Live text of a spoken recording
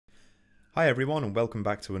Hi everyone and welcome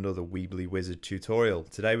back to another Weebly Wizard tutorial.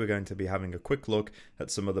 Today we're going to be having a quick look at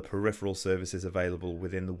some of the peripheral services available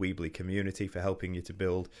within the Weebly community for helping you to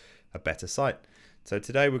build a better site. So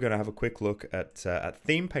today we're going to have a quick look at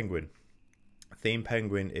Theme Penguin. Theme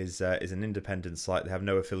Penguin is an independent site. They have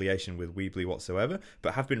no affiliation with Weebly whatsoever,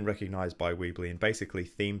 but have been recognized by Weebly. And basically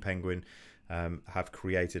Theme Penguin have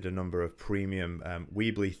created a number of premium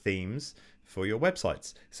Weebly themes for your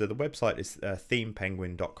websites. So the website is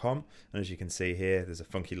themepenguin.com, and as you can see here, there's a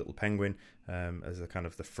funky little penguin as a kind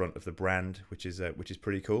of the front of the brand, which is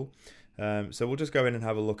pretty cool. So we'll just go in and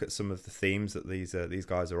have a look at some of the themes that these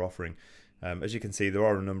guys are offering. As you can see, there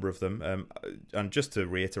are a number of them, and just to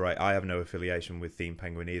reiterate, I have no affiliation with Theme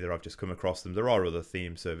Penguin either. I've just come across them. There are other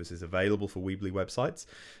theme services available for Weebly websites,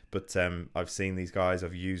 but I've seen these guys.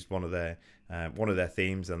 I've used one of their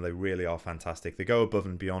themes, and they really are fantastic. They go above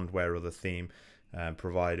and beyond where other theme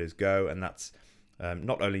providers go, and that's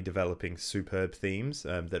not only developing superb themes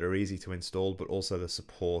that are easy to install, but also the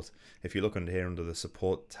support. If you look under here under the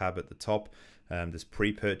support tab at the top, there's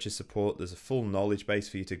pre-purchase support. There's a full knowledge base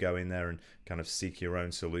for you to go in there and kind of seek your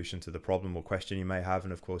own solution to the problem or question you may have.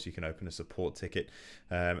 And of course, you can open a support ticket.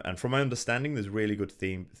 And from my understanding, there's really good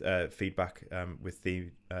theme feedback with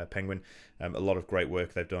Theme Penguin. A lot of great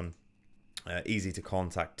work they've done. Easy to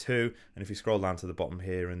contact too, and if you scroll down to the bottom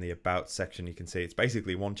here in the about section, you can see it's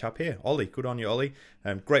basically one chap here, Ollie. Good on you, Ollie.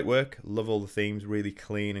 Great work, love all the themes, really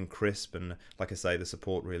clean and crisp, and like I say, the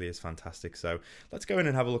support really is fantastic. So let's go in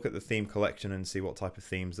and have a look at the theme collection and see what type of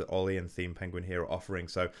themes that Ollie and Theme Penguin here are offering.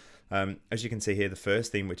 So as you can see here, the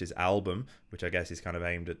first theme, which is Album, which I guess is kind of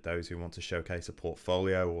aimed at those who want to showcase a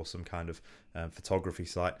portfolio or some kind of photography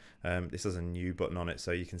site. This has a new button on it,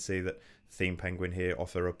 so you can see that Theme Penguin here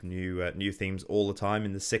offer up new themes all the time.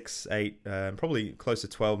 In the 6, 8, probably close to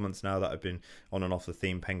 12 months now that I've been on and off the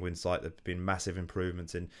Theme Penguin site, there have been massive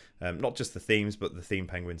improvements in not just the themes, but the Theme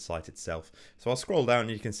Penguin site itself. So I'll scroll down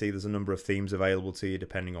and you can see there's a number of themes available to you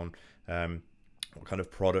depending on what kind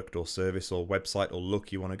of product or service or website or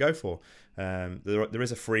look you want to go for. There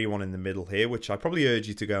is a free one in the middle here, which I probably urge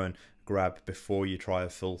you to go and grab before you try a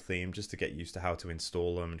full theme, just to get used to how to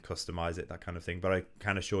install them and customize it, that kind of thing. But I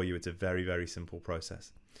can assure you it's a very, very simple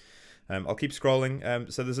process. I'll keep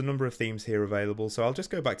scrolling. So there's a number of themes here available. So I'll just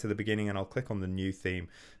go back to the beginning and I'll click on the new theme,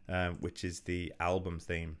 which is the Album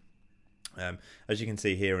theme. As you can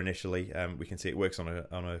see here initially, we can see it works on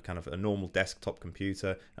a kind of a normal desktop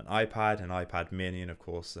computer, an iPad mini, and of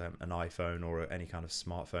course an iPhone or any kind of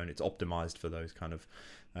smartphone. It's optimized for those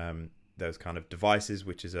kind of devices,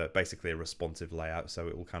 which is basically a responsive layout, so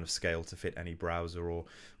it will kind of scale to fit any browser or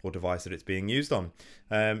device that it's being used on.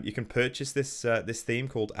 You can purchase this theme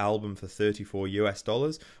called Album for $34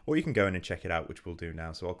 US, or you can go in and check it out, which we'll do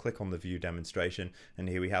now. So I'll click on the view demonstration, and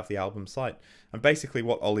here we have the Album site. And basically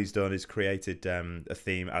what Ollie's done is created a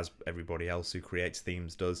theme, as everybody else who creates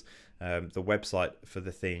themes does. The website for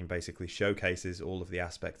the theme basically showcases all of the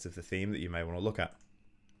aspects of the theme that you may want to look at.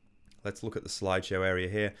 Let's look at the slideshow area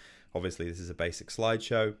here. Obviously, this is a basic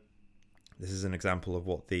slideshow. This is an example of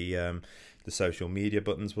what the social media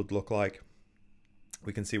buttons would look like.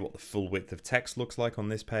 We can see what the full width of text looks like on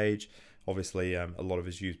this page. Obviously, a lot of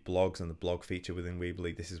us use blogs and the blog feature within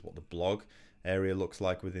Weebly. This is what the blog area looks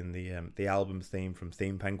like within the album theme from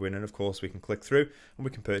Theme Penguin, and of course we can click through and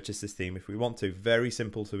we can purchase this theme if we want to. Very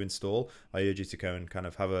simple to install. I urge you to go and kind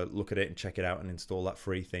of have a look at it and check it out and install that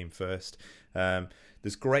free theme first.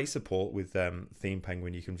 There's great support with Theme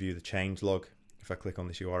Penguin. You can view the change log. If I click on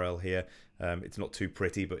this URL here, it's not too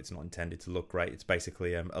pretty, but it's not intended to look great. It's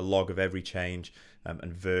basically a log of every change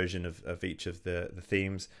and version of each of the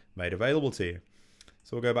themes made available to you.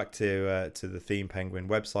 So we'll go back to the Theme Penguin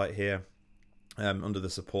website here. Under the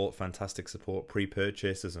support, fantastic support,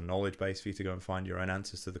 pre-purchase. There's a knowledge base for you to go and find your own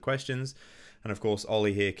answers to the questions. And of course,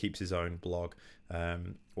 Ollie here keeps his own blog,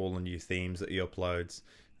 all the new themes that he uploads.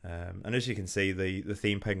 And as you can see, the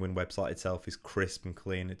Theme Penguin website itself is crisp and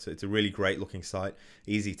clean. It's a really great looking site,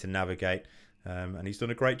 easy to navigate. And he's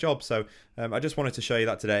done a great job. So I just wanted to show you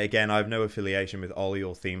that today. Again, I have no affiliation with Ollie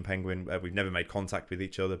or Theme Penguin. We've never made contact with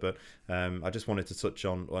each other, but I just wanted to touch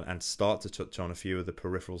on and start to touch on a few of the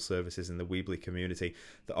peripheral services in the Weebly community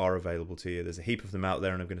that are available to you. There's a heap of them out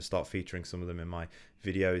there, and I'm going to start featuring some of them in my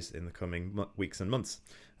videos in the coming weeks and months.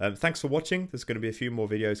 Thanks for watching. There's going to be a few more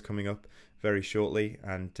videos coming up very shortly,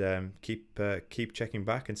 and keep checking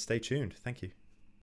back and stay tuned. Thank you.